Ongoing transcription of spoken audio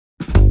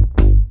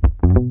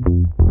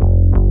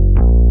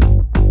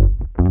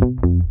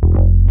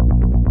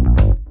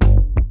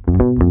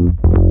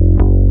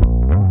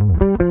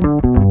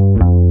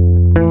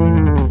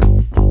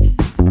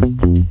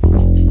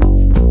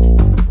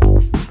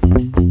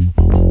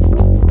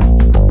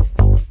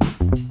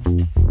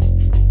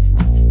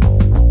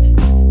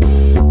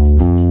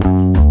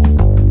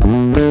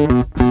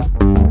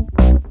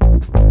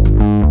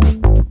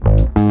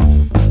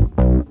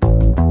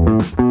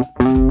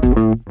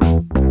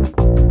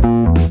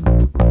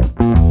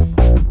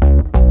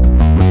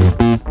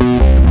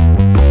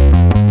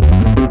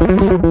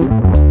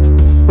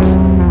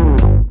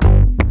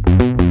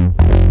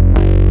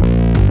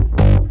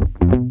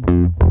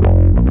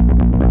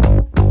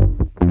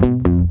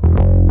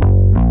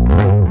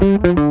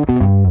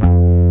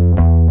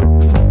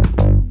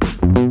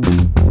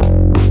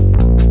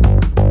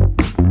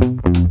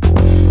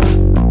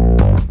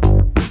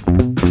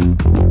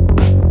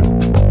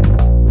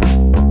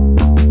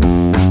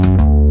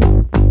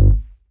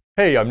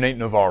Hey, I'm Nate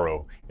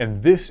Navarro,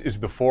 and this is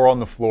the 4 on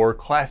the Floor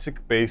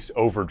Classic Bass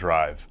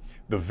Overdrive,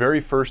 the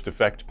very first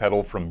effect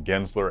pedal from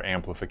Genzler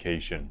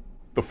Amplification.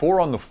 The 4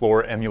 on the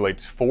Floor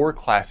emulates 4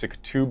 classic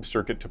tube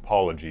circuit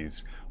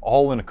topologies,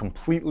 all in a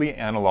completely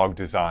analog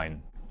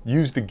design.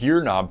 Use the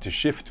gear knob to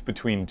shift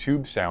between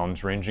tube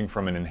sounds ranging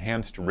from an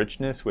enhanced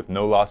richness with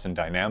no loss in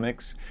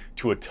dynamics,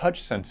 to a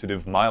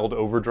touch-sensitive mild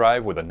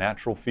overdrive with a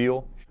natural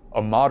feel,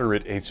 a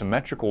moderate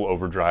asymmetrical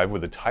overdrive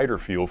with a tighter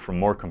feel from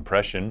more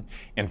compression,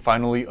 and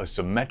finally a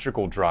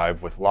symmetrical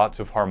drive with lots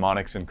of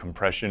harmonics and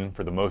compression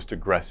for the most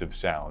aggressive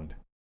sound.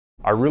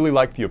 I really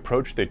like the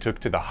approach they took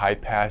to the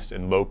high-pass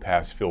and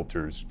low-pass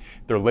filters.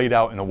 They're laid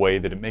out in a way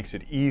that it makes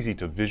it easy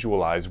to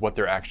visualize what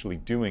they're actually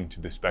doing to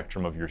the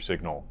spectrum of your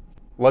signal.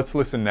 Let's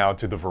listen now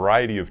to the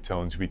variety of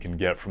tones we can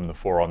get from the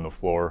 4 on the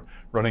Floor,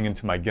 running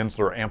into my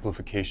Genzler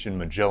Amplification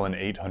Magellan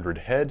 800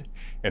 head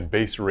and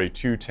Bass Array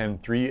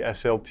 210.3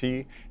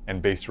 SLT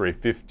and Bass Array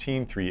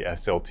 15.3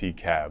 SLT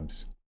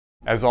cabs.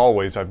 As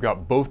always, I've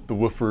got both the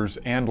woofers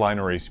and line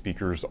array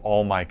speakers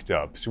all mic'd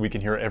up, so we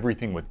can hear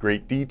everything with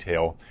great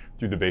detail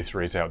through the Bass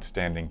Array's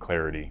outstanding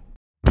clarity.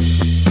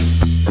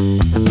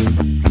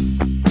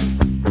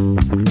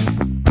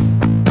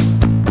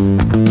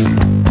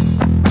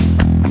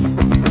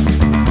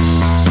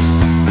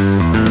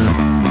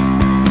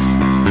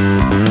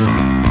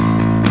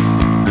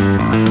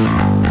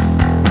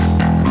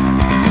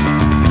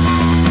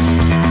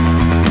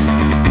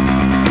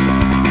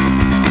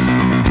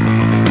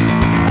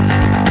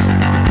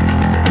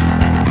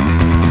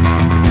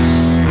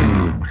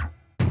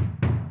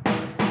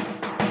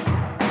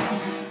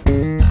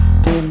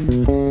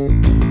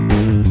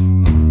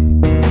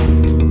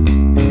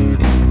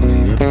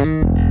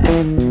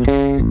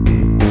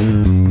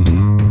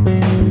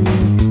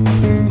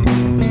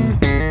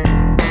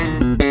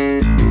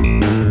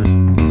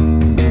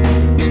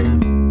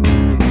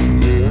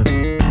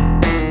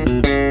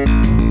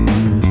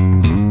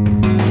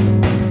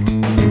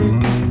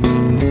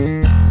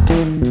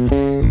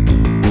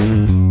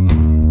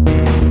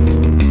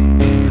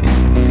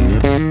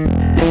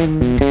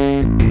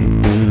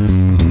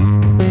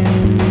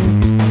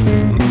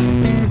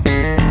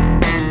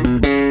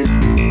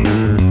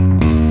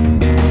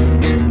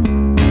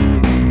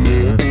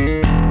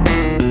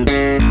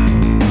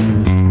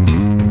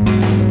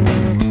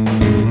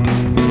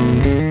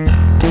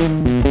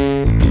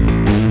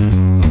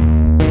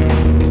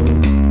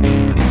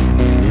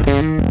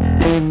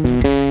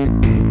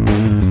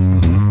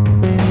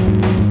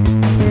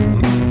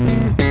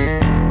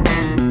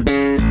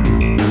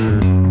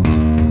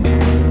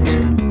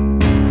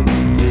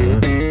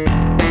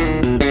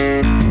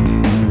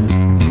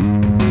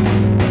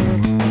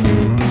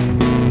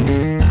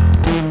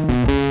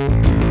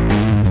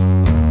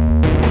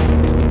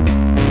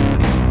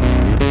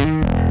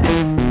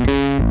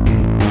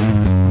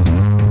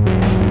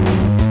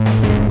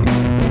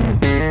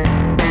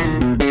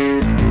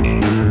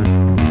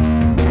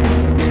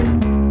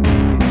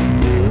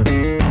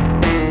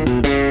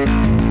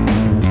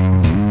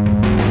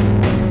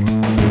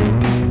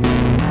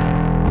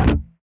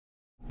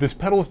 This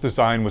pedal's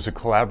design was a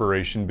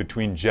collaboration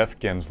between Jeff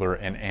Genzler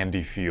and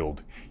Andy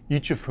Field,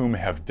 each of whom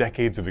have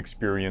decades of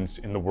experience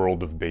in the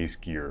world of bass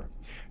gear.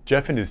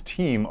 Jeff and his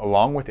team,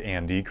 along with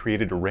Andy,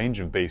 created a range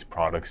of bass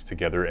products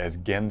together as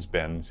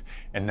Genzbens,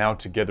 and now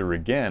together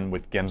again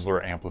with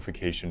Genzler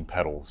Amplification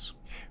pedals.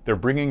 They're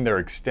bringing their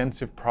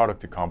extensive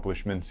product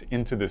accomplishments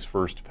into this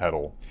first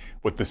pedal,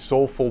 with the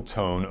soulful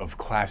tone of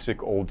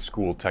classic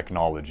old-school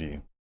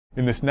technology.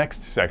 In this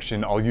next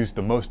section, I'll use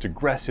the most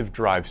aggressive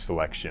drive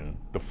selection,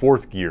 the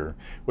 4th gear,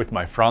 with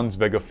my Franz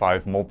Vega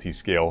 5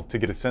 multiscale to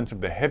get a sense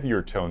of the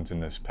heavier tones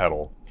in this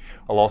pedal.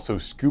 I'll also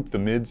scoop the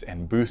mids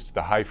and boost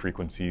the high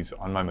frequencies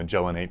on my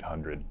Magellan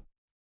 800.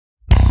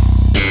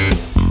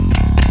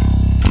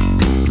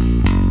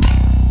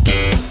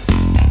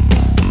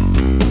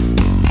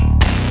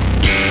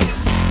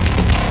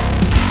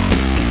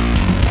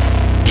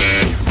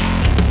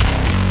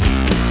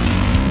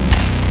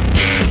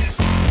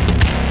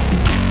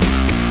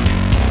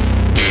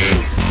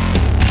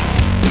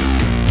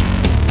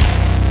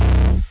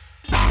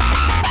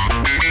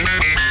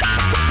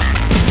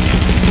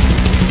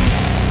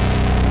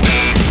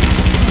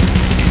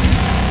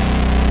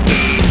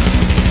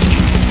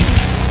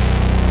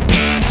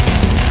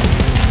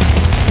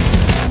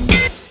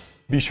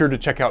 Be sure to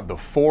check out the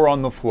 4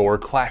 on the Floor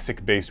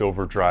Classic Bass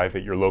Overdrive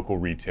at your local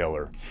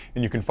retailer,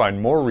 and you can find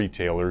more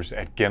retailers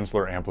at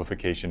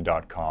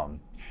genzleramplification.com.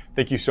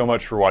 Thank you so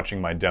much for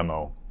watching my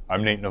demo.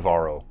 I'm Nate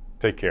Navarro.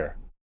 Take care.